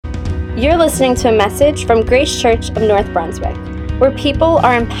You're listening to a message from Grace Church of North Brunswick, where people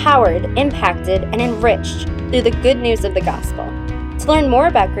are empowered, impacted, and enriched through the good news of the gospel. To learn more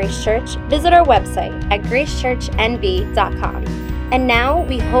about Grace Church, visit our website at gracechurchnb.com. And now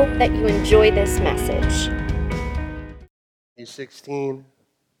we hope that you enjoy this message. 16,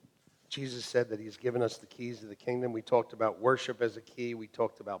 Jesus said that he's given us the keys to the kingdom. We talked about worship as a key. We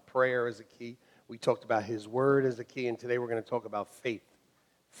talked about prayer as a key. We talked about his word as a key. And today we're going to talk about faith.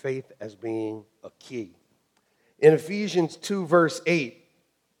 Faith as being a key. In Ephesians 2, verse 8,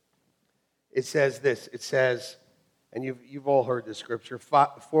 it says this. It says, and you've all heard this scripture,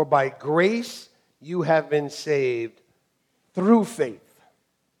 for by grace you have been saved through faith.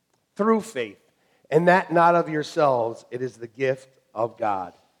 Through faith. And that not of yourselves, it is the gift of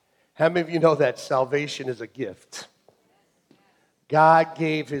God. How many of you know that salvation is a gift? God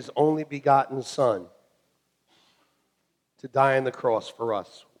gave his only begotten Son to die on the cross for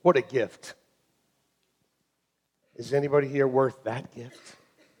us. What a gift. Is anybody here worth that gift?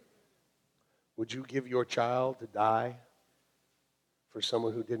 Would you give your child to die for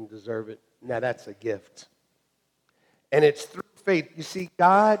someone who didn't deserve it? Now that's a gift. And it's through faith. You see,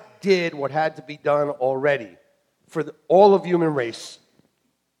 God did what had to be done already for all of human race.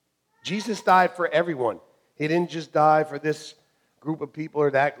 Jesus died for everyone. He didn't just die for this group of people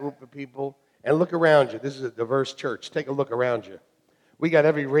or that group of people. And look around you. This is a diverse church. Take a look around you. We got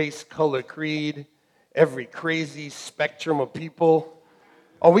every race, color, creed, every crazy spectrum of people.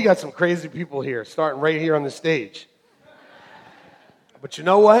 Oh, we got some crazy people here, starting right here on the stage. But you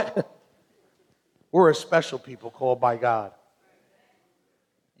know what? We're a special people called by God.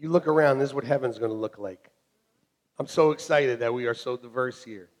 You look around, this is what heaven's going to look like. I'm so excited that we are so diverse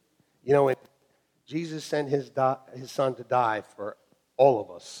here. You know, Jesus sent his son to die for all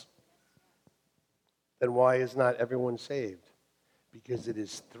of us. Then why is not everyone saved? Because it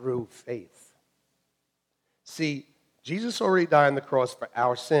is through faith. See, Jesus already died on the cross for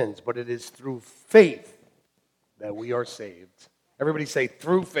our sins, but it is through faith that we are saved. Everybody say,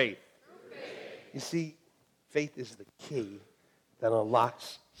 through faith. Through faith. You see, faith is the key that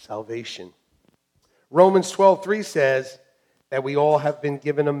unlocks salvation. Romans 12:3 says that we all have been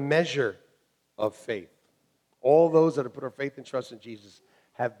given a measure of faith. All those that have put our faith and trust in Jesus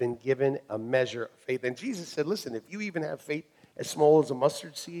have been given a measure of faith. And Jesus said, listen, if you even have faith as small as a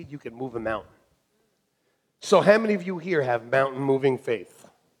mustard seed, you can move a mountain. So how many of you here have mountain-moving faith?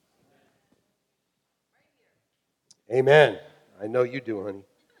 Amen. I know you do, honey.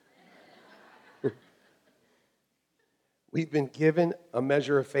 We've been given a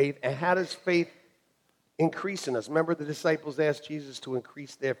measure of faith. And how does faith increase in us? Remember, the disciples asked Jesus to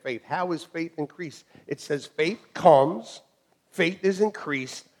increase their faith. How is faith increased? It says faith is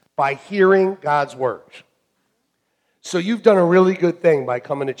increased by hearing God's word. So you've done a really good thing by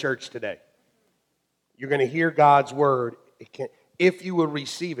coming to church today. You're going to hear God's word. If you will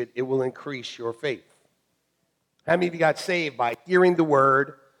receive it, it will increase your faith. How many of you got saved by hearing the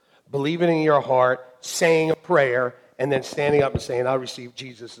word, believing in your heart, saying a prayer, and then standing up and saying, I receive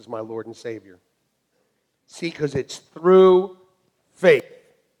Jesus as my Lord and Savior? See, because it's through faith.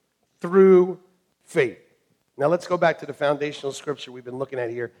 Through faith. Now let's go back to the foundational scripture we've been looking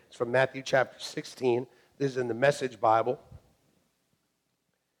at here. It's from Matthew chapter 16. This is in the Message Bible.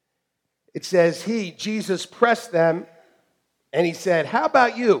 It says, Jesus, pressed them, and he said, how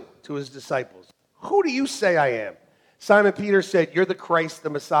about you, to his disciples? Who do you say I am? Simon Peter said, you're the Christ,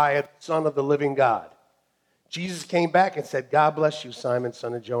 the Messiah, Son of the living God. Jesus came back and said, God bless you, Simon,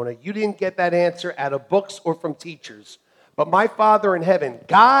 son of Jonah. You didn't get that answer out of books or from teachers, but my Father in heaven,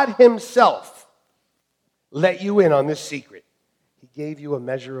 God himself, let you in on this secret. He gave you a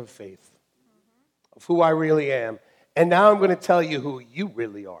measure of faith, of who I really am. And now I'm going to tell you who you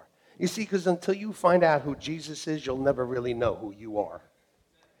really are. You see, because until you find out who Jesus is, you'll never really know who you are.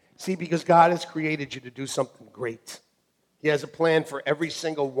 See, because God has created you to do something great. He has a plan for every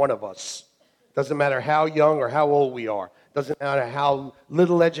single one of us. Doesn't matter how young or how old we are. Doesn't matter how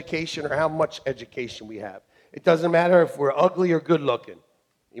little education or how much education we have. It doesn't matter if we're ugly or good looking,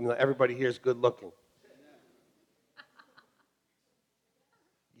 even though everybody here is good looking.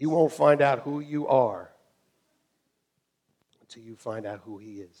 You won't find out who you are until you find out who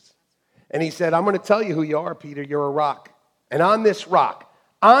he is. And he said, I'm going to tell you who you are, Peter. You're a rock. And on this rock,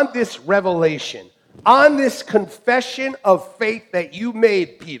 on this revelation, on this confession of faith that you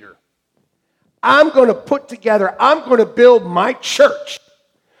made, Peter, I'm going to build my church.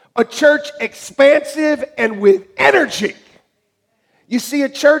 A church expansive and with energy. You see, a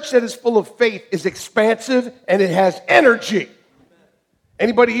church that is full of faith is expansive and it has energy.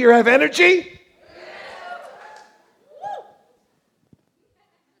 Anybody here have energy?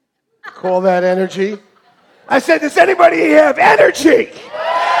 Call that energy. I said, does anybody here have energy?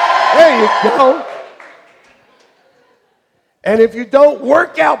 There you go. And if you don't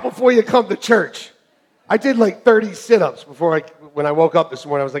work out before you come to church, I did like 30 sit-ups when I woke up this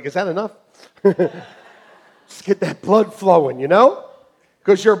morning. I was like, is that enough? Just get that blood flowing, you know?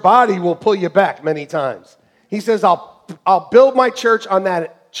 Because your body will pull you back many times. He says, I'll build my church on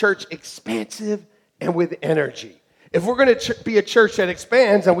that church expansive and with energy. If we're going to be a church that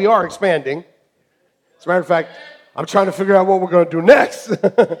expands, and we are expanding, as a matter of fact, I'm trying to figure out what we're going to do next.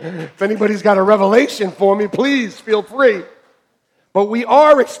 If anybody's got a revelation for me, please feel free. But we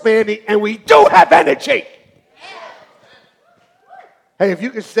are expanding, and we do have energy. Hey, if you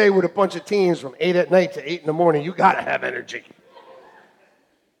can stay with a bunch of teens from 8 at night to 8 in the morning, you got to have energy.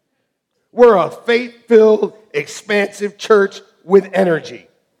 We're a faith-filled, expansive church with energy.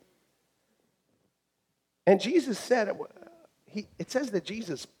 And Jesus said, it says that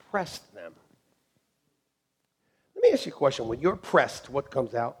Jesus pressed them. Let me ask you a question. When you're pressed, what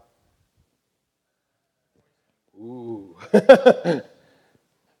comes out? Ooh.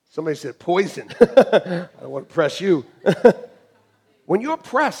 Somebody said poison. I don't want to press you. When you're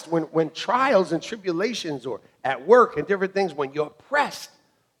pressed, when trials and tribulations or at work and different things, when you're pressed,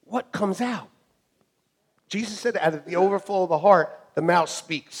 what comes out? Jesus said, out of the overflow of the heart, the mouth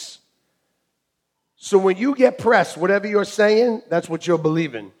speaks. So when you get pressed, whatever you're saying, that's what you're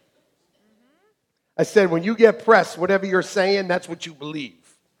believing. I said, when you get pressed, whatever you're saying, that's what you believe.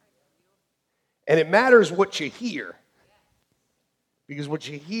 And it matters what you hear. Because what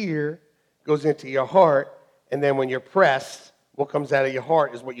you hear goes into your heart, and then when you're pressed, what comes out of your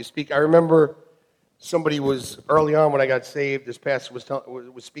heart is what you speak. I remember somebody was, early on when I got saved, this pastor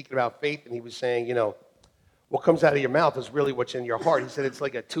was speaking about faith, and he was saying, you know, what comes out of your mouth is really what's in your heart. He said it's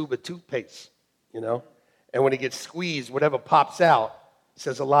like a tube of toothpaste, you know? And when it gets squeezed, whatever pops out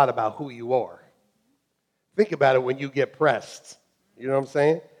says a lot about who you are. Think about it when you get pressed. You know what I'm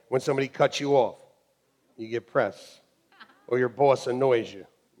saying? When somebody cuts you off, you get pressed. Or your boss annoys you,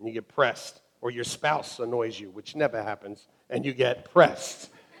 and you get pressed. Or your spouse annoys you, which never happens, and you get pressed.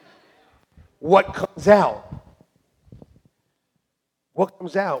 What comes out? What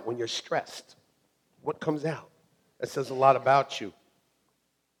comes out when you're stressed? What comes out? That says a lot about you.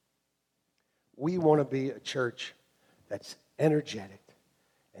 We want to be a church that's energetic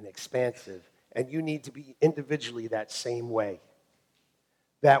and expansive, and you need to be individually that same way.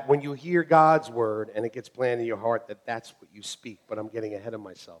 That when you hear God's word and it gets planted in your heart, that's what you speak. But I'm getting ahead of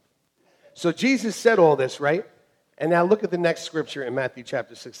myself. So Jesus said all this, right? And now look at the next scripture in Matthew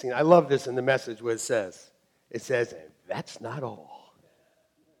chapter 16. I love this in the Message where it says, and that's not all.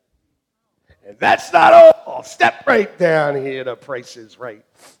 And that's not all. Step right down here, the price is right.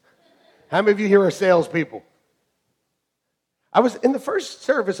 How many of you here are salespeople? I was in the first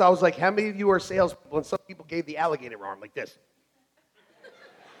service, I was like, how many of you are salespeople? And some people gave the alligator arm like this.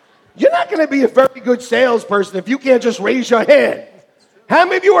 You're not going to be a very good salesperson if you can't just raise your hand. How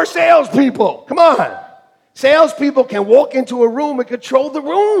many of you are salespeople? Come on. Salespeople can walk into a room and control the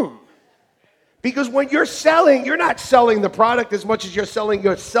room. Because when you're selling, you're not selling the product as much as you're selling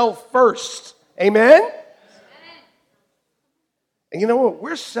yourself first. Amen? And you know what?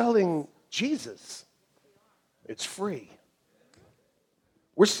 We're selling Jesus. It's free.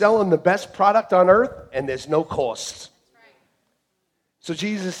 We're selling the best product on earth, and there's no cost. So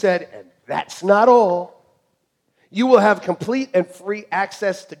Jesus said, and that's not all. You will have complete and free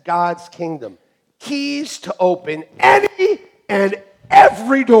access to God's kingdom. Keys to open any and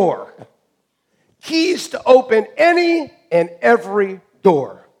every door. Keys to open any and every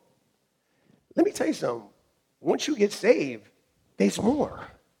door. Let me tell you something. Once you get saved, there's more.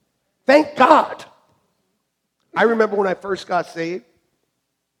 Thank God. I remember when I first got saved,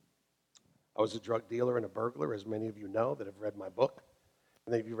 I was a drug dealer and a burglar, as many of you know that have read my book.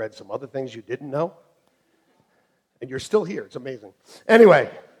 And then you read some other things you didn't know. And you're still here. It's amazing.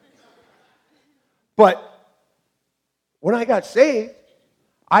 Anyway. But when I got saved,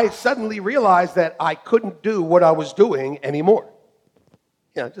 I suddenly realized that I couldn't do what I was doing anymore.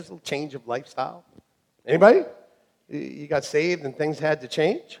 You know, just a little change of lifestyle. Anybody? You got saved and things had to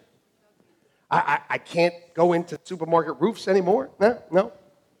change? I can't go into supermarket roofs anymore. No.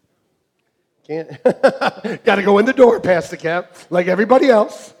 Can't. Got to go in the door, Pastor Cap, like everybody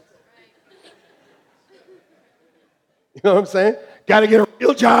else. You know what I'm saying? Got to get a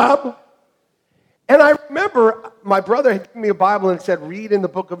real job. And I remember my brother had given me a Bible and said, read in the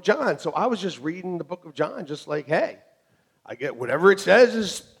book of John. So I was just reading the book of John, just like, hey, I get whatever it says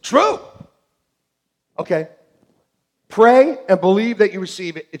is true. Okay. Pray and believe that you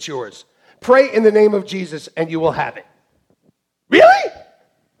receive it. It's yours. Pray in the name of Jesus and you will have it. Really?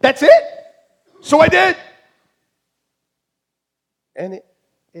 That's it? So I did. And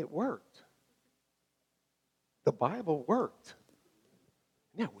it worked. The Bible worked.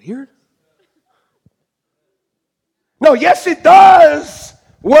 Isn't that weird? No, yes, it does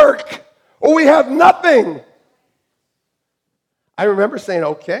work, or we have nothing. I remember saying,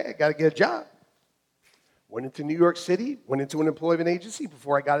 okay, I got to get a job. Went into New York City, went into an employment agency.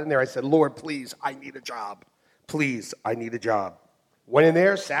 Before I got in there, I said, Lord, please, I need a job. Please, I need a job. Went in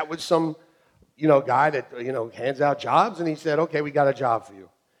there, sat with some, guy that, hands out jobs, and he said, okay, we got a job for you.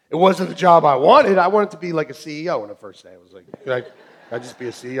 It wasn't the job I wanted. I wanted to be like a CEO on the first day. I was like, can I just be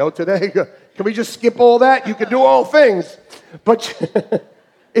a CEO today? Can we just skip all that? You can do all things. But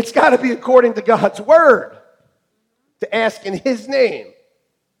it's got to be according to God's word, to ask in his name.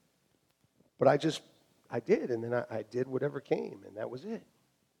 But I did, and then I did whatever came, and that was it.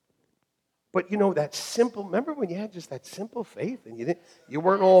 But that simple, remember when you had just that simple faith, and you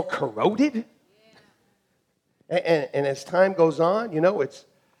weren't all corroded? Yeah. And as time goes on, it's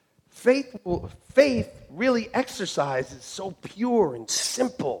faith really exercise is so pure and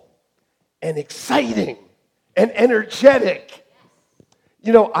simple and exciting and energetic.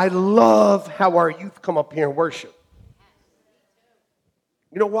 I love how our youth come up here and worship.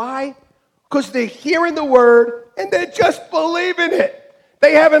 You know why? Because they're hearing the word and they're just believing it.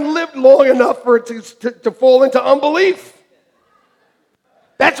 They haven't lived long enough for it to fall into unbelief.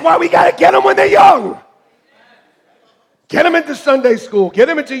 That's why we got to get them when they're young. Get them into Sunday school. Get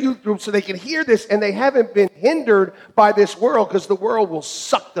them into youth groups so they can hear this and they haven't been hindered by this world, because the world will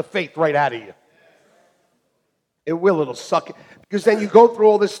suck the faith right out of you. It will. It'll suck it. Because then you go through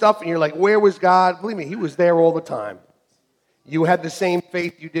all this stuff and you're like, where was God? Believe me, he was there all the time. You had the same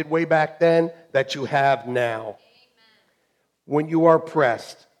faith you did way back then that you have now. When you are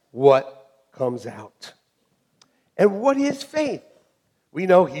pressed, what comes out? And what is faith? We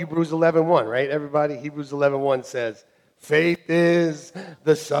know Hebrews 11:1, right? Everybody, Hebrews 11:1 says, faith is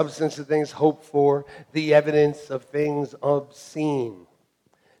the substance of things hoped for, the evidence of things unseen.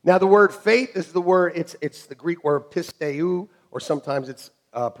 Now, the word faith is the word, it's the Greek word pisteu, or sometimes it's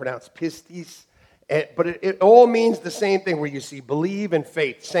pronounced pistis. But it all means the same thing, where you see believe and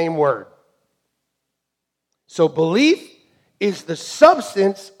faith, same word. So belief is the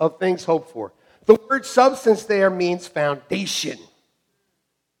substance of things hoped for. The word substance there means foundation.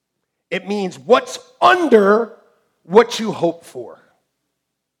 It means what's under what you hope for.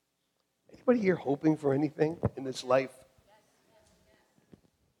 Anybody here hoping for anything in this life?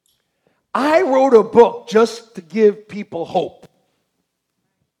 I wrote a book just to give people hope.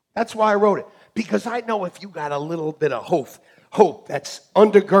 That's why I wrote it. Because I know if you got a little bit of hope that's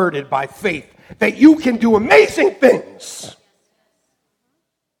undergirded by faith, that you can do amazing things.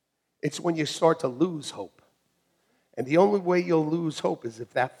 It's when you start to lose hope. And the only way you'll lose hope is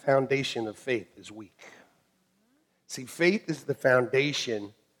if that foundation of faith is weak. See, faith is the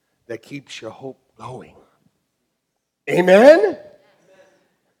foundation that keeps your hope going. Amen?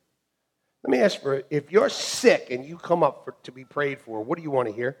 Let me ask you, if you're sick and you come up to be prayed for, what do you want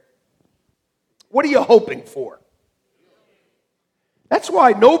to hear? What are you hoping for? That's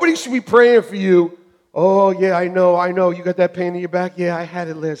why nobody should be praying for you. Oh, yeah, I know. You got that pain in your back? Yeah, I had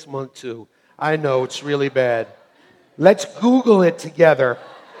it last month too. I know, it's really bad. Let's Google it together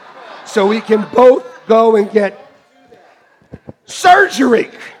so we can both go and get surgery.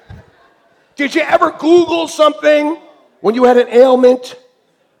 Did you ever Google something when you had an ailment?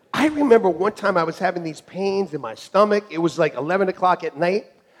 I remember one time I was having these pains in my stomach. It was like 11 o'clock at night.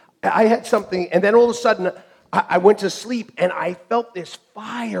 I had something, and then all of a sudden, I went to sleep, and I felt this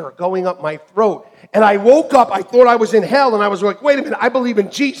fire going up my throat. And I woke up, I thought I was in hell, and I was like, wait a minute, I believe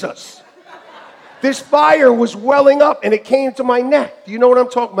in Jesus. This fire was welling up, and it came to my neck. Do you know what I'm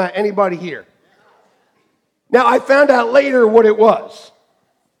talking about? Anybody here? Now, I found out later what it was.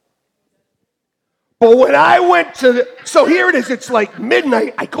 But when I went so here it is, it's like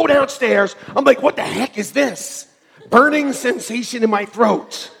midnight. I go downstairs. I'm like, what the heck is this? Burning sensation in my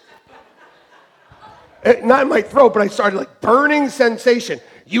throat. Not in my throat, but I started like burning sensation.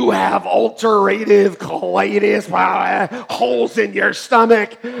 You have ulcerative colitis, holes in your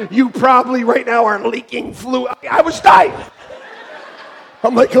stomach. You probably right now are leaking fluid. I was dying.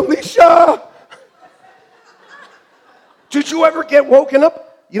 I'm like, Alicia, did you ever get woken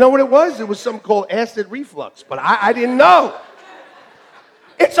up? You know what it was? It was something called acid reflux, but I didn't know.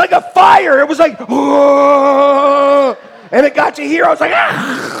 It's like a fire. It was like, oh, and it got to here. I was like,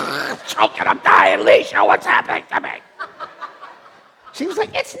 I'm choking, I'm dying. Alicia, what's happening to me? She was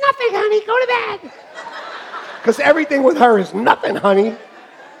like, it's nothing, honey. Go to bed. Because everything with her is nothing, honey.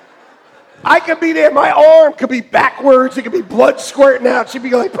 I could be there. My arm could be backwards. It could be blood squirting out. She'd be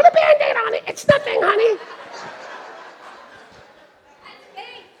like, put a Band-Aid on it. It's It's nothing, honey.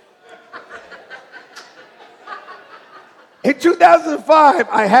 In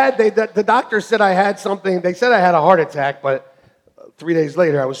 2005, the doctor said I had something. They said I had a heart attack, but 3 days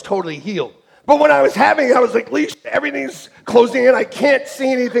later, I was totally healed. But when I was having it, I was like, Leisha, everything's closing in. I can't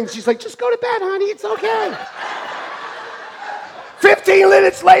see anything. She's like, just go to bed, honey. It's okay. 15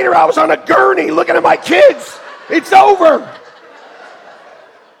 minutes later, I was on a gurney looking at my kids. It's over.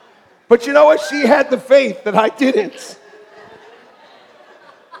 But you know what? She had the faith that I didn't.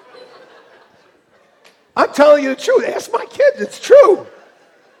 I'm telling you the truth. Ask my kids. It's true.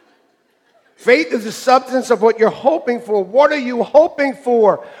 Faith is the substance of what you're hoping for. What are you hoping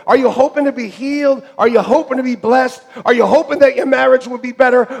for? Are you hoping to be healed? Are you hoping to be blessed? Are you hoping that your marriage will be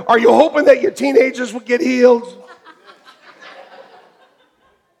better? Are you hoping that your teenagers will get healed?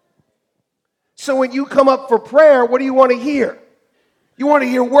 So when you come up for prayer, what do you want to hear? You want to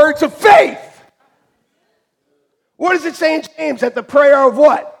hear words of faith. What does it say in James? That the prayer of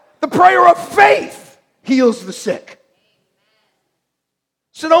what? The prayer of faith heals the sick.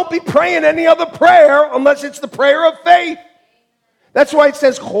 So don't be praying any other prayer unless it's the prayer of faith. That's why it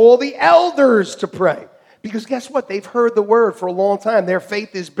says call the elders to pray. Because guess what? They've heard the word for a long time. Their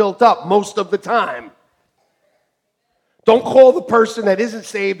faith is built up most of the time. Don't call the person that isn't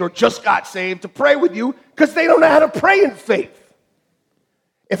saved or just got saved to pray with you because they don't know how to pray in faith.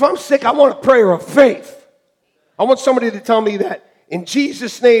 If I'm sick, I want a prayer of faith. I want somebody to tell me that in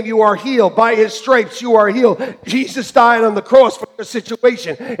Jesus' name you are healed. By his stripes you are healed. Jesus died on the cross for your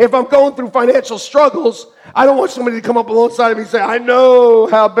situation. If I'm going through financial struggles, I don't want somebody to come up alongside of me and say, I know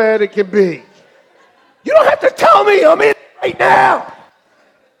how bad it can be. You don't have to tell me. I'm in it right now.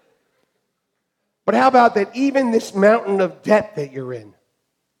 But how about that even this mountain of debt that you're in?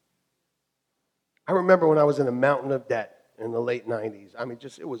 I remember when I was in a mountain of debt in the late 90s. I mean,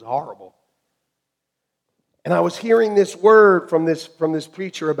 it was horrible. And I was hearing this word from this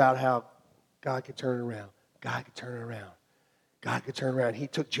preacher about how God could turn it around. God could turn it around. God could turn it around. He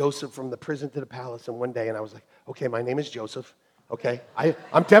took Joseph from the prison to the palace in one day, and I was like, okay, my name is Joseph. Okay,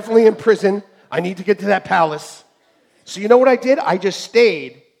 I'm definitely in prison. I need to get to that palace. So you know what I did? I just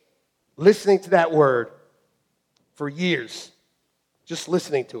stayed listening to that word for years. Just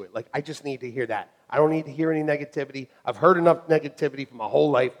listening to it. Like, I just need to hear that. I don't need to hear any negativity. I've heard enough negativity for my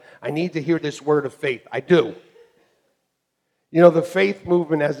whole life. I need to hear this word of faith. I do. You know, the faith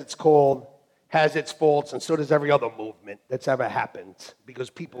movement, as it's called, has its faults, and so does every other movement that's ever happened because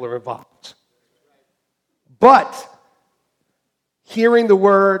people are involved. But hearing the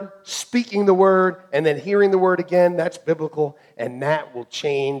word, speaking the word, and then hearing the word again, that's biblical, and that will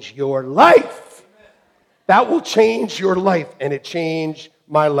change your life. That will change your life, and it changed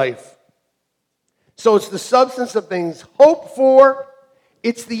my life. So it's the substance of things hoped for.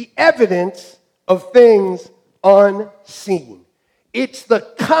 It's the evidence of things unseen. It's the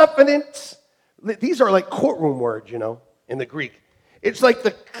confidence. These are like courtroom words, you know, in the Greek. It's like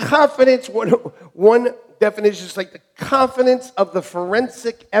the confidence. One definition is like the confidence of the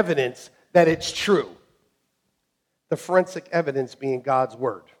forensic evidence that it's true. The forensic evidence being God's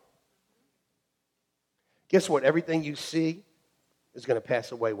word. Guess what? Everything you see is going to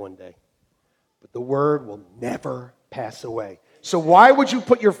pass away one day. But the word will never pass away. So why would you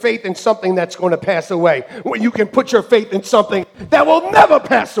put your faith in something that's going to pass away when you can put your faith in something that will never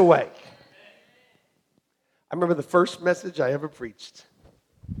pass away? I remember the first message I ever preached.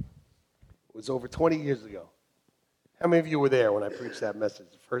 It was over 20 years ago. How many of you were there when I preached that message?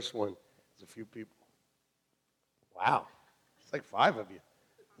 The first one was a few people. Wow. It's like 5 of you.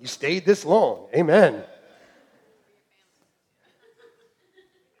 You stayed this long. Amen.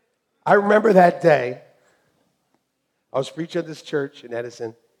 I remember that day, I was preaching at this church in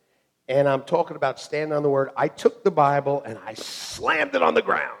Edison, and I'm talking about standing on the word. I took the Bible, and I slammed it on the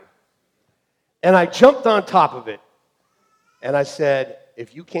ground. And I jumped on top of it, and I said,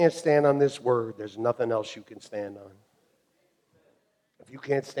 if you can't stand on this word, there's nothing else you can stand on. If you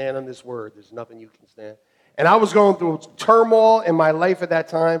can't stand on this word, there's nothing you can stand. And I was going through turmoil in my life at that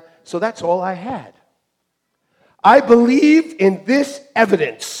time, so that's all I had. I believed in this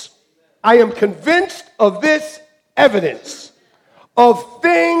evidence. I am convinced of this evidence of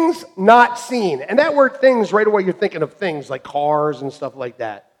things not seen. And that word things, right away you're thinking of things like cars and stuff like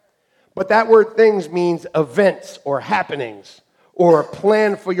that. But that word things means events or happenings or a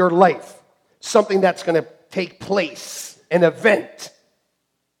plan for your life. Something that's going to take place, an event.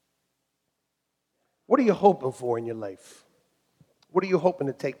 What are you hoping for in your life? What are you hoping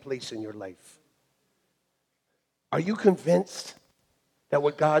to take place in your life? Are you convinced that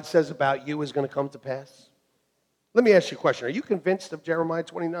what God says about you is going to come to pass? Let me ask you a question. Are you convinced of Jeremiah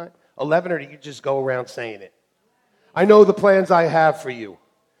 29:11, or do you just go around saying it? I know the plans I have for you.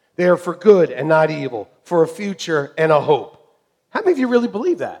 They are for good and not evil, for a future and a hope. How many of you really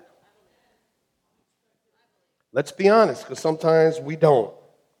believe that? Let's be honest, because sometimes we don't.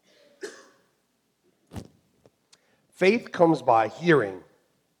 Faith comes by hearing,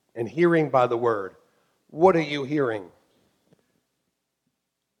 and hearing by the word. What are you hearing?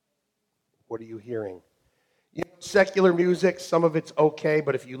 What are you hearing? You know, secular music, some of it's okay,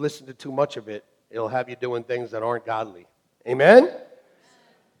 but if you listen to too much of it, it'll have you doing things that aren't godly. Amen?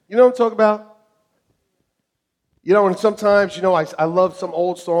 You know what I'm talking about? You know, and sometimes, you know, I love some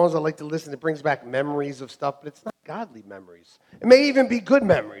old songs. I like to listen. It brings back memories of stuff, but it's not godly memories. It may even be good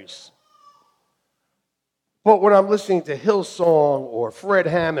memories. But when I'm listening to Hillsong or Fred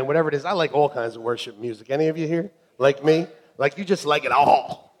Hammond, whatever it is, I like all kinds of worship music. Any of you here? Like me? Like you just like it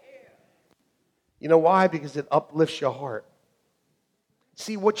all. You know why? Because it uplifts your heart.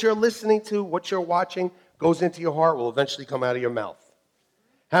 See, what you're listening to, what you're watching, goes into your heart, will eventually come out of your mouth.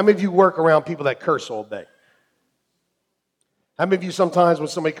 How many of you work around people that curse all day? How many of you sometimes when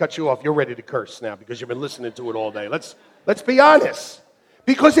somebody cuts you off, you're ready to curse now because you've been listening to it all day? Let's be honest.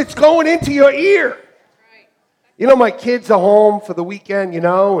 Because it's going into your ear. You know, my kids are home for the weekend, you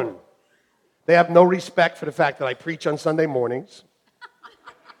know, and they have no respect for the fact that I preach on Sunday mornings.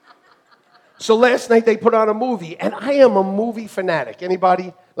 So last night they put on a movie, and I am a movie fanatic.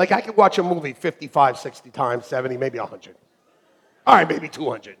 Anybody? Like I could watch a movie 55, 60 times, 70, maybe 100. All right, maybe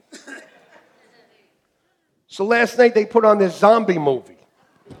 200. So last night they put on this zombie movie.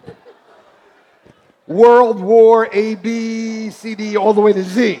 World War A, B, C, D, all the way to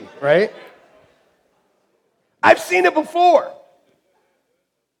Z, right? I've seen it before.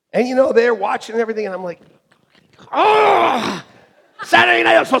 And you know, they're watching everything, and I'm like, oh, Saturday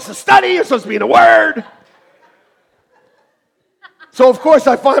night I'm supposed to study, I'm supposed to be in the Word. So of course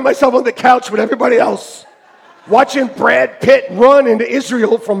I find myself on the couch with everybody else, watching Brad Pitt run into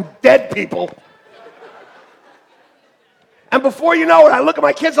Israel from dead people. And before you know it, I look at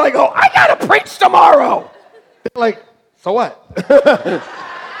my kids and I go, I gotta preach tomorrow. They're like, so what?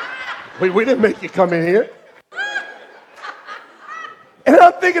 we didn't make you come in here. And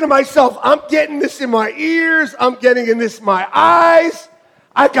I'm thinking to myself, I'm getting this in my ears. I'm getting this in my eyes.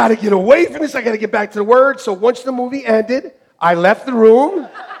 I got to get away from this. I got to get back to the Word. So once the movie ended, I left the room.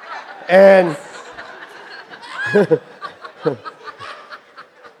 And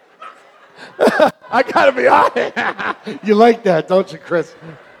I got to be honest. You like that, don't you, Chris?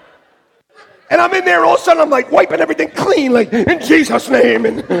 And I'm in there, all of a sudden, I'm like wiping everything clean, like in Jesus' name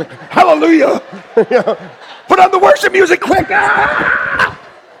and hallelujah. You know, put on the worship music quick. Ah!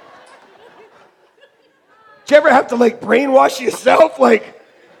 Did you ever have to like brainwash yourself? Like,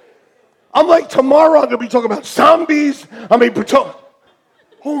 I'm like, tomorrow I'm going to be talking about zombies.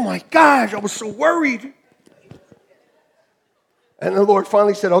 Oh my gosh, I was so worried. And the Lord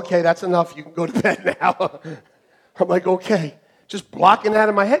finally said, okay, that's enough. You can go to bed now. I'm like, okay. Just blocking that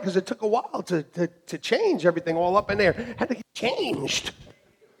in my head because it took a while to change everything all up in there. It had to get changed.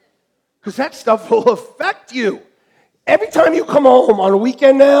 Because that stuff will affect you. Every time you come home on a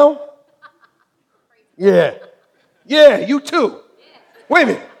weekend now, yeah, you too. Wait a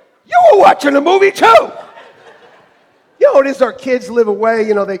minute, you were watching a movie too. You know, it is our kids live away,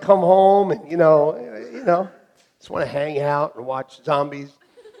 you know, they come home and, you know, just want to hang out and watch zombies.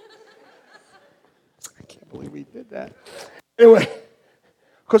 I can't believe we did that. Anyway,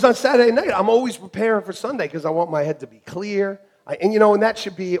 because on Saturday night, I'm always preparing for Sunday because I want my head to be clear. And that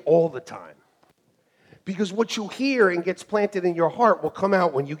should be all the time. Because what you hear and gets planted in your heart will come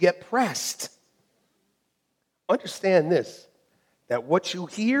out when you get pressed. Understand this, that what you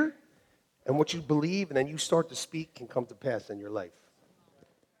hear and what you believe and then you start to speak can come to pass in your life.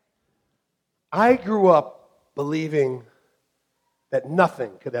 I grew up believing that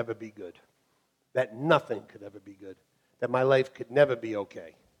nothing could ever be good. That nothing could ever be good. That my life could never be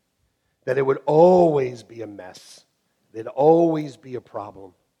okay. That it would always be a mess. There'd always be a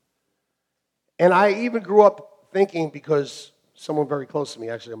problem. And I even grew up thinking, because someone very close to me,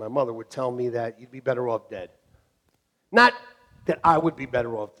 actually my mother, would tell me that you'd be better off dead. Not that I would be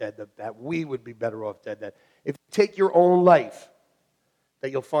better off dead, that we would be better off dead, that if you take your own life,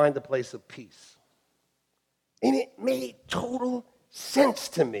 that you'll find a place of peace. And it made total sense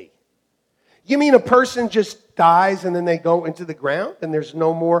to me. You mean a person just dies and then they go into the ground and there's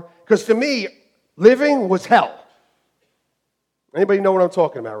no more? Because to me, living was hell. Anybody know what I'm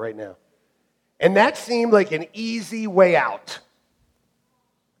talking about right now? And that seemed like an easy way out.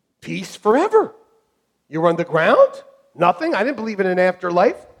 Peace forever. You're underground? Nothing. I didn't believe in an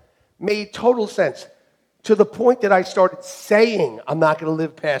afterlife. Made total sense. to the point that I started saying I'm not going to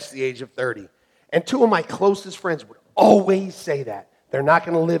live past the age of 30. And two of my closest friends would always say that. They're not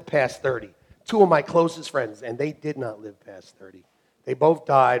going to live past 30. Two of my closest friends, and they did not live past 30. They both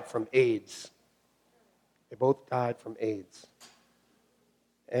died from AIDS. They both died from AIDS.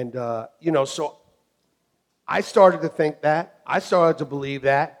 And, so I started to think that. I started to believe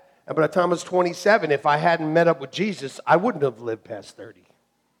that. And by the time I was 27, if I hadn't met up with Jesus, I wouldn't have lived past 30.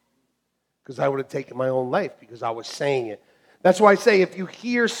 Because I would have taken my own life because I was saying it. That's why I say if you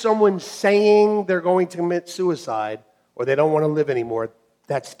hear someone saying they're going to commit suicide or they don't want to live anymore,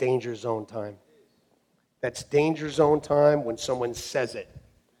 that's danger zone time. That's danger zone time when someone says it.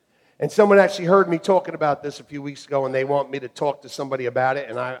 And someone actually heard me talking about this a few weeks ago, and they want me to talk to somebody about it,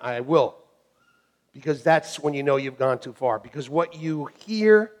 and I will. Because that's when you know you've gone too far. Because what you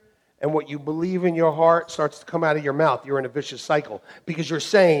hear and what you believe in your heart starts to come out of your mouth. You're in a vicious cycle. Because you're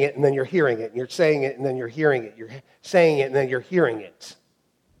saying it, and then you're hearing it. And you're saying it, and then you're hearing it. You're saying it, and then you're hearing it.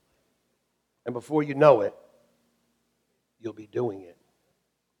 And before you know it, you'll be doing it.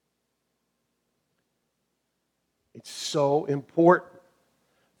 It's so important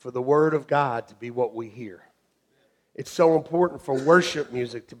for the Word of God to be what we hear. It's so important for worship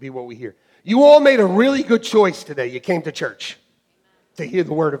music to be what we hear. You all made a really good choice today. You came to church to hear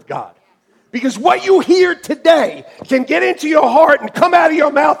the Word of God. Because what you hear today can get into your heart and come out of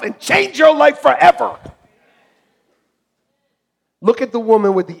your mouth and change your life forever. Look at the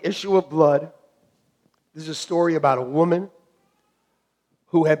woman with the issue of blood. This is a story about a woman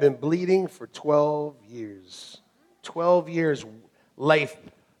who had been bleeding for 12 years. 12 years, life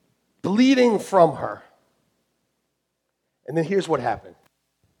bleeding from her. And then here's what happened.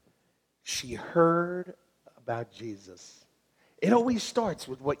 She heard about Jesus. It always starts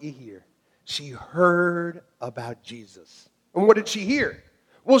with what you hear. She heard about Jesus. And what did she hear?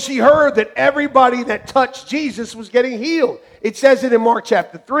 Well, she heard that everybody that touched Jesus was getting healed. It says it in Mark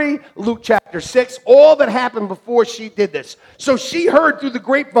chapter 3, Luke chapter 6, all that happened before she did this. So she heard through the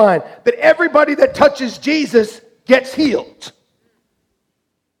grapevine that everybody that touches Jesus gets healed.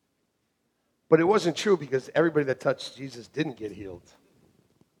 But it wasn't true because everybody that touched Jesus didn't get healed.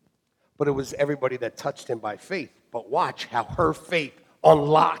 But it was everybody that touched him by faith. But watch how her faith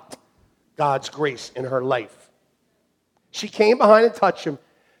unlocked God's grace in her life. She came behind and touched him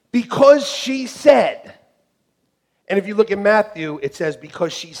because she said, and if you look at Matthew, it says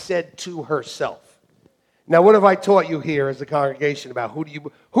because she said to herself. Now, what have I taught you here as a congregation about who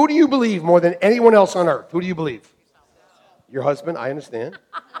do you believe more than anyone else on earth? Who do you believe? Your husband, I understand.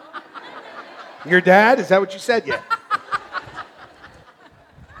 Your dad, is that what you said yet?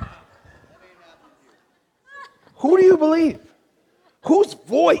 Who do you believe? Whose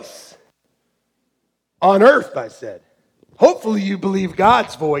voice on earth, I said. Hopefully you believe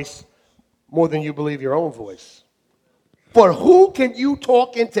God's voice more than you believe your own voice. But who can you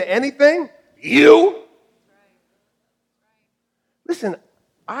talk into anything? You. Listen,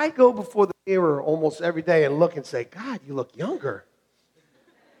 I go before the mirror almost every day and look and say, God, you look younger.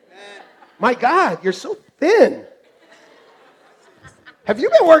 My God, you're so thin. Have you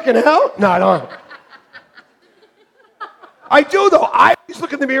been working out? No, I don't. I do, though. I always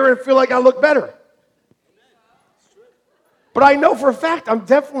look in the mirror and feel like I look better. But I know for a fact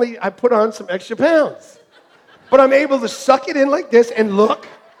I put on some extra pounds. But I'm able to suck it in like this and look.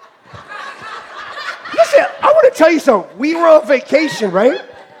 Listen, I want to tell you something. We were on vacation, right?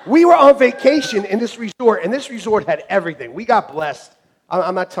 We were on vacation in this resort, and this resort had everything. We got blessed.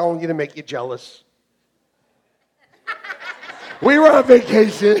 I'm not telling you to make you jealous. We were on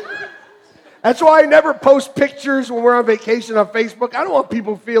vacation. That's why I never post pictures when we're on vacation on Facebook. I don't want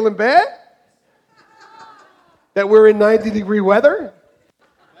people feeling bad that we're in 90-degree weather.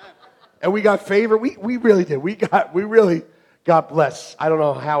 And we got favor. We really did. We really got blessed. I don't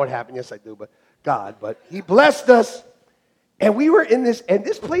know how it happened. Yes, I do, but God. But he blessed us. And we were in this, and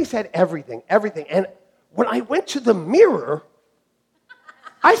this place had everything. And when I went to the mirror,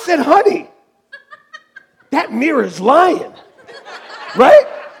 I said, honey, that mirror is lying. Right?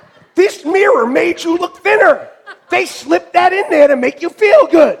 This mirror made you look thinner. They slipped that in there to make you feel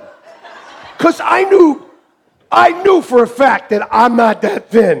good. Because I knew for a fact that I'm not that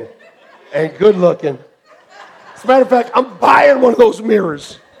thin and good looking. As a matter of fact, I'm buying one of those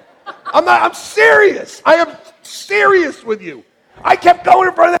mirrors. I'm serious. I am serious with you. I kept going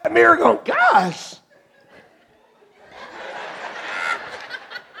in front of that mirror going, gosh.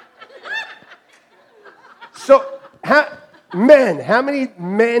 So, how many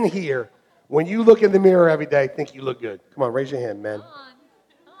men here, when you look in the mirror every day, think you look good? Come on, raise your hand, men. Come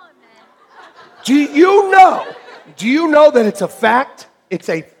on, man. Do you know that it's a fact? It's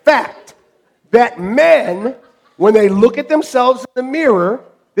a fact that men, when they look at themselves in the mirror,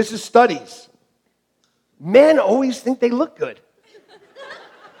 this is studies, men always think they look good.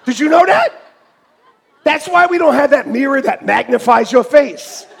 Did you know that? That's why we don't have that mirror that magnifies your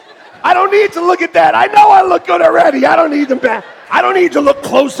face. I don't need to look at that. I know I look good already. I don't need I don't need to look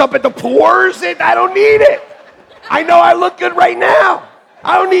close up at the pores. I don't need it. I know I look good right now.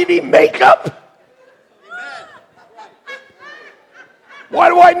 I don't need any makeup. Why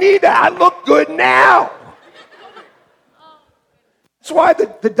do I need that? I look good now. That's why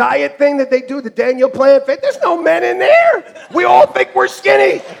the diet thing that they do, the Daniel Plan Fit, there's no men in there. We all think we're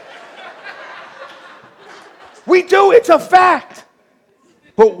skinny. We do, it's a fact.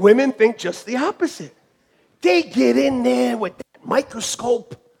 But women think just the opposite. They get in there with that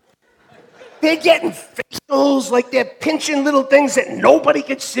microscope. They're getting facials, like they're pinching little things that nobody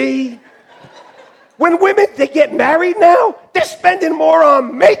could see. When women, they get married now, they're spending more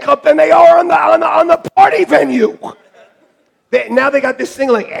on makeup than they are on the party venue. Now they got this thing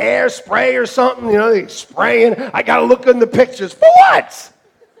like air spray or something, they're spraying. I got to look good in the pictures. For what?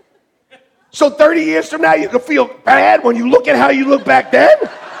 So 30 years from now, you can feel bad when you look at how you look back then?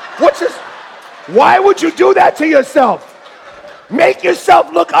 What's this? Why would you do that to yourself? Make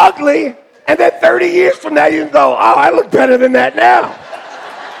yourself look ugly, and then 30 years from now, you can go, oh, I look better than that now.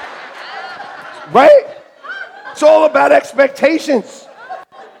 Right? It's all about expectations.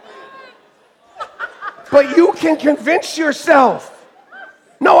 But you can convince yourself.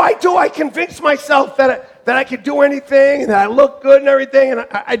 No, I do. I convince myself that I can do anything and that I look good and everything, and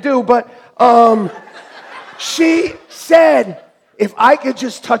I do. But she said, if I could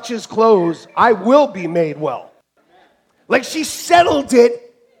just touch his clothes, I will be made well. Like she settled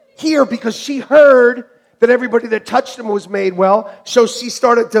it here because she heard that everybody that touched him was made well. So she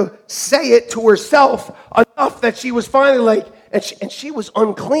started to say it to herself enough that she was finally like, and she was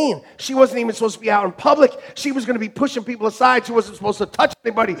unclean. She wasn't even supposed to be out in public. She was going to be pushing people aside. She wasn't supposed to touch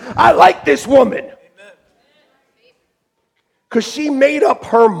anybody. I like this woman. Because she made up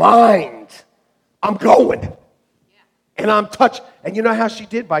her mind. I'm going. And I'm touched. And you know how she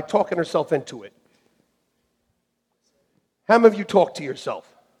did? By talking herself into it. How many of you talk to yourself?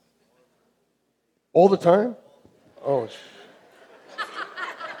 All the time? Oh,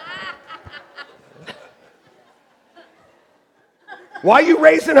 why are you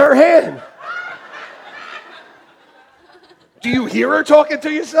raising her hand? Do you hear her talking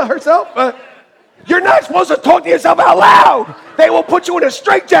to herself? You're not supposed to talk to yourself out loud. They will put you in a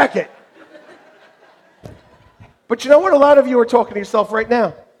straitjacket. But you know what? A lot of you are talking to yourself right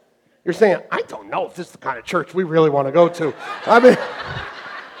now. You're saying, I don't know if this is the kind of church we really want to go to. I mean,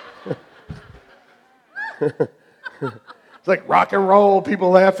 it's like rock and roll, people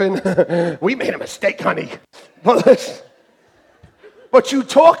laughing. We made a mistake, honey. But you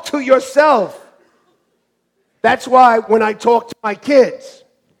talk to yourself. That's why when I talk to my kids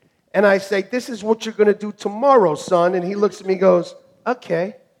and I say, this is what you're going to do tomorrow, son. And he looks at me and goes,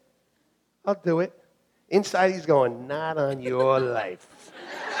 okay, I'll do it. Inside he's going, not on your life.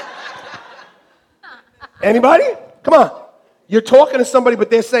 Anybody? Come on. You're talking to somebody, but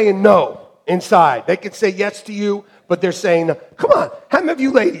they're saying no inside. They can say yes to you, but they're saying no. Come on. How many of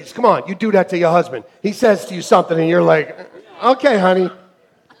you ladies, come on, you do that to your husband. He says to you something and you're like, okay, honey.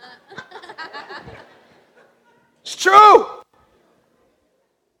 It's true.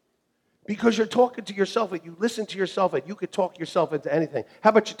 Because you're talking to yourself, and you listen to yourself, and you could talk yourself into anything. How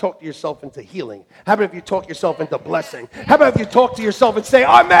about you talk to yourself into healing? How about if you talk yourself into blessing? How about if you talk to yourself and say,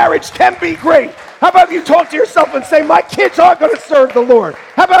 our marriage can be great? How about if you talk to yourself and say, my kids are going to serve the Lord?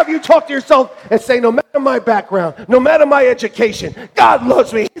 How about if you talk to yourself and say, no matter my background, no matter my education, God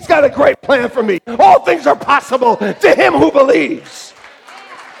loves me. He's got a great plan for me. All things are possible to him who believes.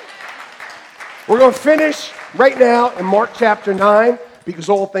 We're going to finish right now in Mark chapter 9. Because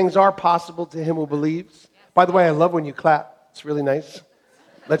all things are possible to him who believes. By the way, I love when you clap. It's really nice.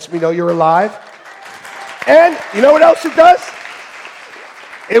 Lets me know you're alive. And you know what else it does?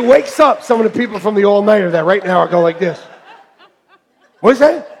 It wakes up some of the people from the all-nighter that right now are going like this. What is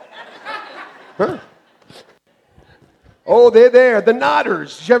that? Huh? Oh, they're there. The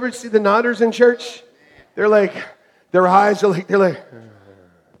nodders. Did you ever see the nodders in church? They're like, their eyes are like, they're like...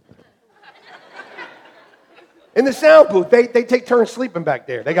 In the sound booth, they take turns sleeping back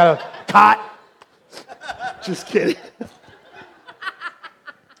there. They got a cot. Just kidding.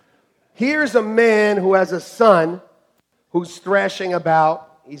 Here's a man who has a son who's thrashing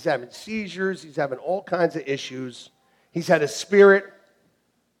about. He's having seizures. He's having all kinds of issues. He's had a spirit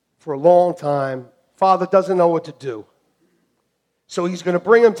for a long time. Father doesn't know what to do. So he's going to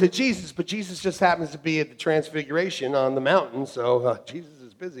bring him to Jesus, but Jesus just happens to be at the Transfiguration on the mountain, so Jesus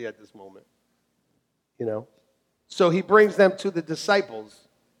is busy at this moment. you know. So he brings them to the disciples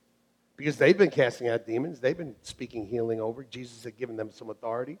because they've been casting out demons. They've been speaking healing over. Jesus had given them some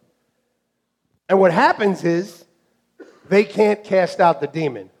authority. And what happens is they can't cast out the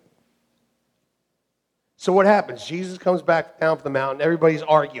demon. So what happens? Jesus comes back down from the mountain. Everybody's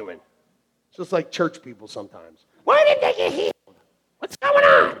arguing. It's just like church people sometimes. Why did they get healed? What's going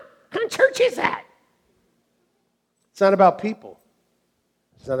on? What kind of church is that? It's not about people.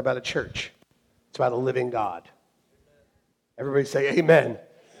 It's not about a church. It's about a living God. Everybody say amen. Amen.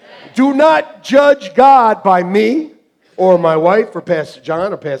 Do not judge God by me or my wife or Pastor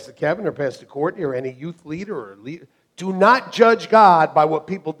John or Pastor Kevin or Pastor Courtney or any youth leader or leader. Do not judge God by what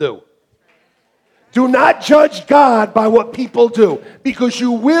people do. Do not judge God by what people do, because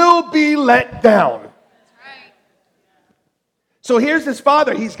you will be let down. So here's this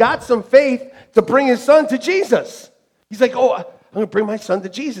father. He's got some faith to bring his son to Jesus. He's like, oh, I'm going to bring my son to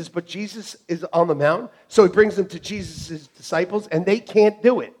Jesus. But Jesus is on the mountain. So he brings him to Jesus' disciples, and they can't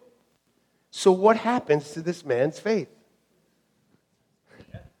do it. So what happens to this man's faith?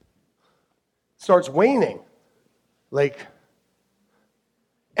 It starts waning.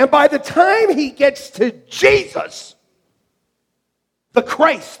 And by the time he gets to Jesus, the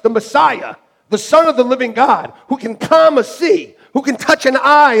Christ, the Messiah, the Son of the living God, who can calm a sea, who can touch an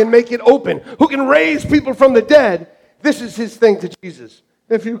eye and make it open, who can raise people from the dead, this is his thing to Jesus.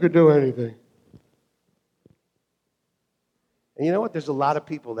 If you could do anything. And you know what? There's a lot of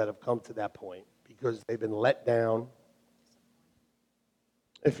people that have come to that point because they've been let down.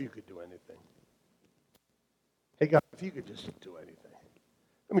 If you could do anything. Hey, God, if you could just do anything.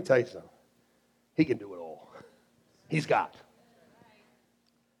 Let me tell you something. He can do it all. He's God.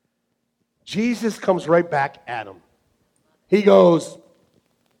 Jesus comes right back at him. He goes,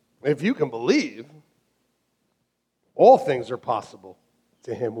 if you can believe, all things are possible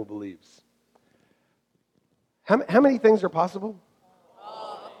to him who believes. How many things are possible?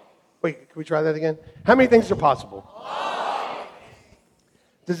 Wait, can we try that again? How many things are possible?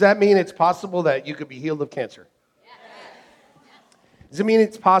 Does that mean it's possible that you could be healed of cancer? Does it mean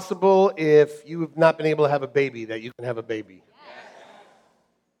it's possible if you have not been able to have a baby that you can have a baby?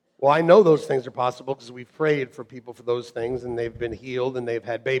 Well, I know those things are possible because we've prayed for people for those things, and they've been healed, and they've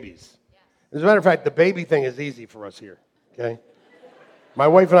had babies. As a matter of fact, the baby thing is easy for us here, okay? My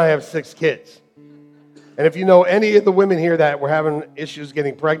wife and I have 6 kids. And if you know any of the women here that were having issues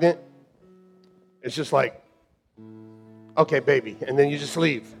getting pregnant, it's just like, okay, baby, and then you just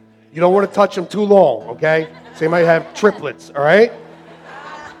leave. You don't want to touch them too long, okay? So they might have triplets, all right?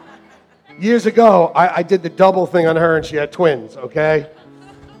 Years ago, I did the double thing on her, and she had twins, okay?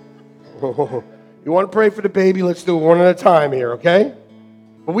 You want to pray for the baby? Let's do it one at a time here, okay?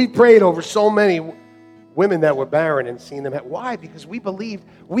 But we prayed over so many women that were barren and seen them. Why? Because we believed.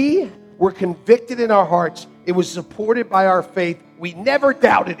 We were convicted in our hearts. It was supported by our faith. We never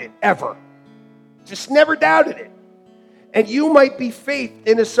doubted it, ever. Just never doubted it. And you might be faith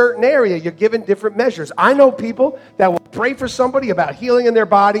in a certain area. You're given different measures. I know people that will pray for somebody about healing in their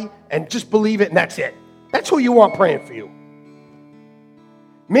body and just believe it, and that's it. That's who you want praying for you.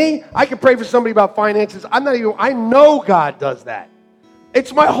 Me, I can pray for somebody about finances. I know God does that.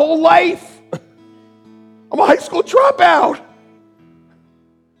 It's my whole life. I'm a high school dropout.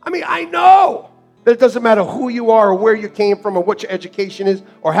 I know that it doesn't matter who you are or where you came from or what your education is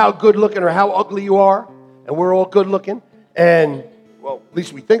or how good looking or how ugly you are. And we're all good looking. And, well, at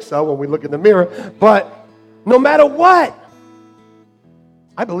least we think so when we look in the mirror. But no matter what,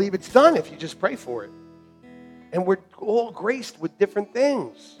 I believe it's done if you just pray for it. And we're all graced with different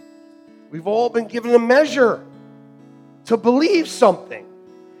things. We've all been given a measure to believe something.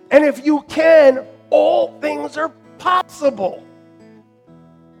 And if you can, all things are possible.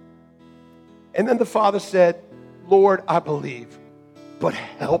 And then the father said, Lord, I believe, but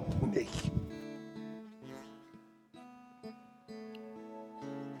help me.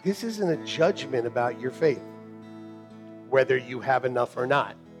 This isn't a judgment about your faith, whether you have enough or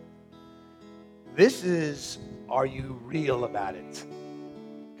not. This is, are you real about it?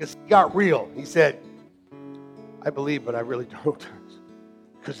 Because he got real. He said, I believe, but I really don't,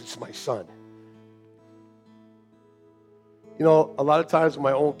 because it's my son. You know, a lot of times with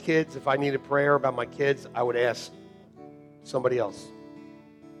my own kids, if I needed prayer about my kids, I would ask somebody else.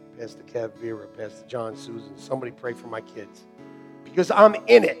 Pastor Kev, Vera, Pastor John, Susan, somebody pray for my kids. Because I'm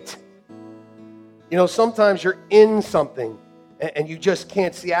in it. You know, sometimes you're in something and you just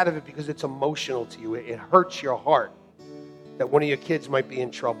can't see out of it because it's emotional to you. It hurts your heart that one of your kids might be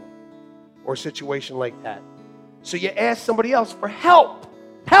in trouble or a situation like that. So you ask somebody else for help.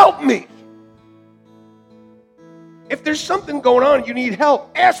 Help me. If there's something going on, you need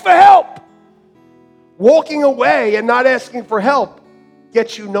help, ask for help. Walking away and not asking for help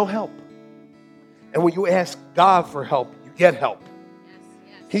gets you no help. And when you ask God for help, you get help.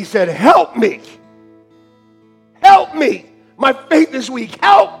 He said, help me. Help me. My faith is weak.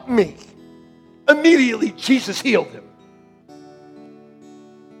 Help me. Immediately, Jesus healed him.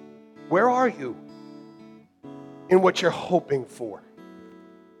 Where are you in what you're hoping for?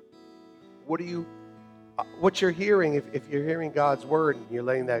 What you're hearing, if you're hearing God's word and you're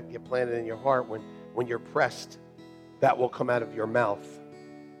letting that get planted in your heart, when you're pressed, that will come out of your mouth.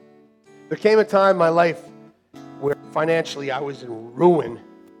 There came a time in my life where financially I was in ruin.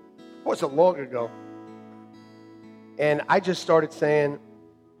 It wasn't long ago. And I just started saying,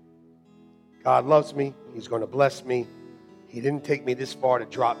 God loves me. He's going to bless me. He didn't take me this far to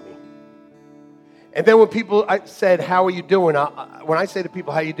drop me. And then when people said, how are you doing? When I say to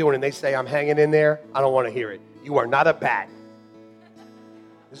people, how are you doing? And they say, I'm hanging in there. I don't want to hear it. You are not a bat.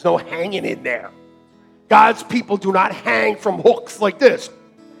 There's no hanging in there. God's people do not hang from hooks like this.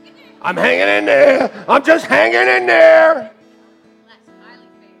 I'm hanging in there. I'm just hanging in there.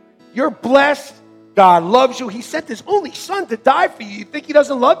 You're blessed. God loves you. He sent his only son to die for you. You think he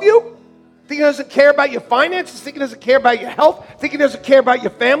doesn't love you? Think he doesn't care about your finances? Think he doesn't care about your health? Think he doesn't care about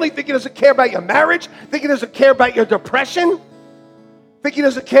your family? Think he doesn't care about your marriage? Think he doesn't care about your depression? Think he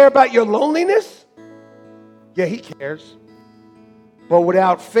doesn't care about your loneliness? Yeah, he cares. But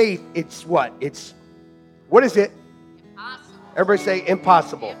without faith, it's what? What is it? Impossible. Everybody say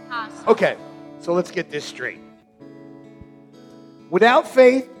impossible. Impossible. Okay, so let's get this straight. Without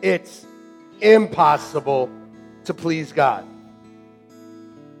faith, it's impossible to please God.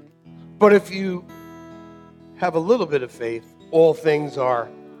 But if you have a little bit of faith, all things are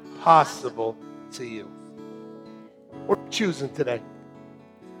possible to you. What are we choosing today?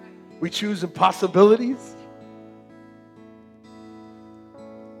 We choosing possibilities?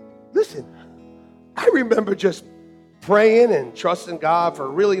 Listen, I remember just praying and trusting God for a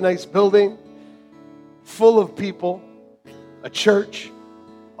really nice building, full of people, a church,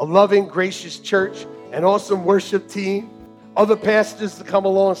 a loving, gracious church, an awesome worship team, other pastors to come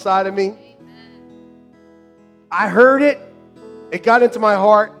alongside of me. I heard it. It got into my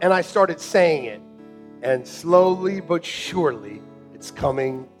heart, and I started saying it. And slowly but surely, it's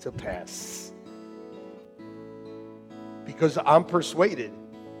coming to pass. Because I'm persuaded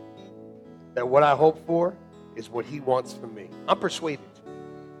that what I hope for is what he wants from me. I'm persuaded.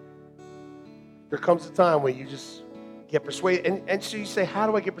 There comes a time when you just get persuaded. And so you say, how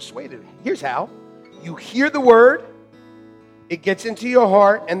do I get persuaded? Here's how. You hear the word. It gets into your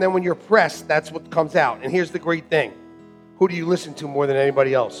heart, and then when you're pressed, that's what comes out. And here's the great thing. Who do you listen to more than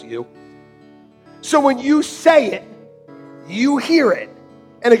anybody else? You. So when you say it, you hear it,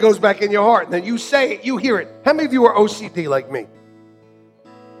 and it goes back in your heart. And then you say it, you hear it. How many of you are OCD like me?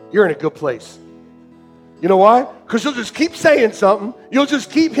 You're in a good place. You know why? Because you'll just keep saying something. You'll just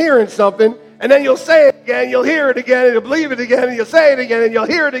keep hearing something. And then you'll say it again, you'll hear it again, and you'll believe it again, and you'll say it again, and you'll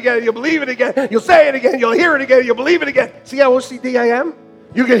hear it again, and you'll believe it again. You'll say it again, you'll hear it again, and you'll believe it again. See how OCD I am?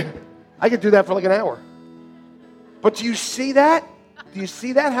 I could do that for like an hour. But do you see that? Do you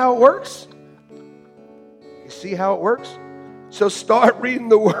see that, how it works? You see how it works? So start reading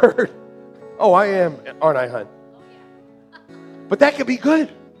the word. Oh, I am, aren't I, hon? But that could be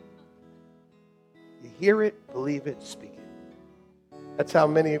good. You hear it, believe it, speak it. That's how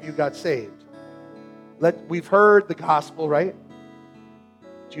many of you got saved. We've heard the gospel, right?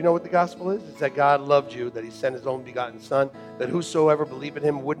 Do you know what the gospel is? It's that God loved you, that he sent his only begotten son, that whosoever believed in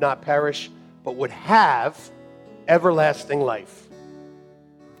him would not perish, but would have everlasting life.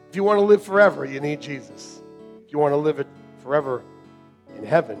 If you want to live forever, you need Jesus. If you want to live it forever in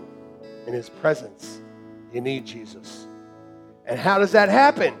heaven, in his presence, you need Jesus. And how does that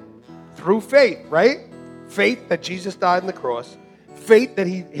happen? Through faith, right? Faith that Jesus died on the cross. Faith that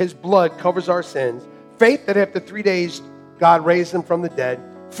his blood covers our sins. Faith that after 3 days, God raised him from the dead.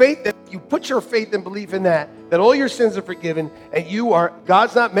 Faith that you put your faith and belief in that all your sins are forgiven, and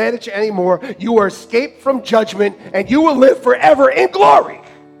God's not mad at you anymore. You are escaped from judgment, and you will live forever in glory.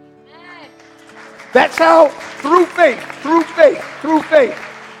 That's how, through faith, through faith, through faith,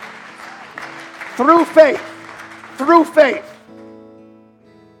 through faith, through faith.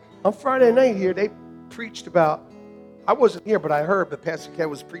 On Friday night here, they preached about, I wasn't here, but I heard that Pastor Ken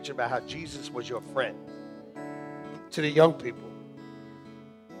was preaching about how Jesus was your friend to the young people.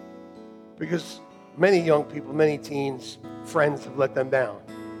 Because many young people, many teens, friends have let them down.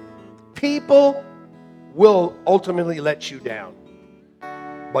 People will ultimately let you down.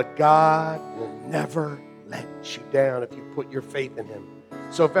 But God will never let you down if you put your faith in him.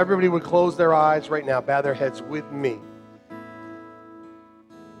 So if everybody would close their eyes right now, bow their heads with me.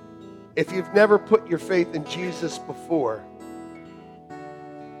 if you've never put your faith in Jesus before,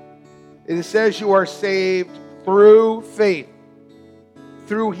 it says you are saved through faith,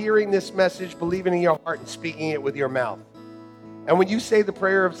 through hearing this message, believing in your heart, and speaking it with your mouth. And when you say the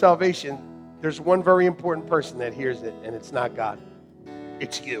prayer of salvation, there's one very important person that hears it, and it's not God.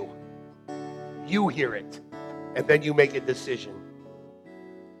 It's you. You hear it, and then you make a decision.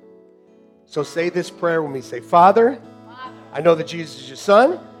 So say this prayer with me. Say, Father, I know that Jesus is your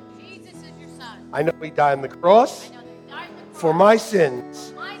son. Jesus is your son. I know he died on the cross for my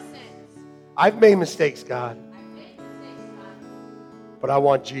sins. I've made mistakes, God, but I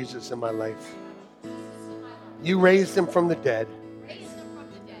want Jesus in my life. You raised him from the dead.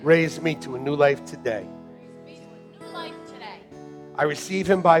 Raised me to a new life today. I receive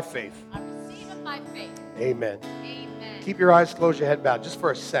him by faith. Amen. Keep your eyes closed, your head bowed, just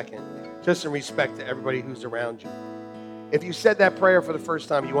for a second, just in respect to everybody who's around you. If you said that prayer for the first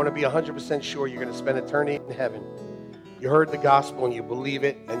time, you want to be 100% sure you're going to spend eternity in heaven. You heard the gospel and you believe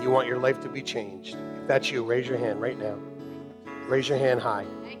it, and you want your life to be changed. If that's you, raise your hand right now. Raise your hand high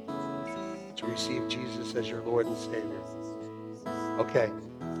to receive Jesus as your Lord and Savior. Okay.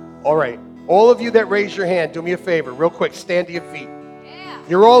 All right. All of you that raise your hand, do me a favor, real quick. Stand to your feet.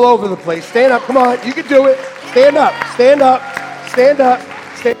 You're all over the place. Stand up. Come on. You can do it. Stand up. Stand up. Stand up.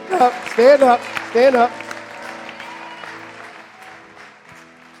 Stand up. Stand up. Stand up.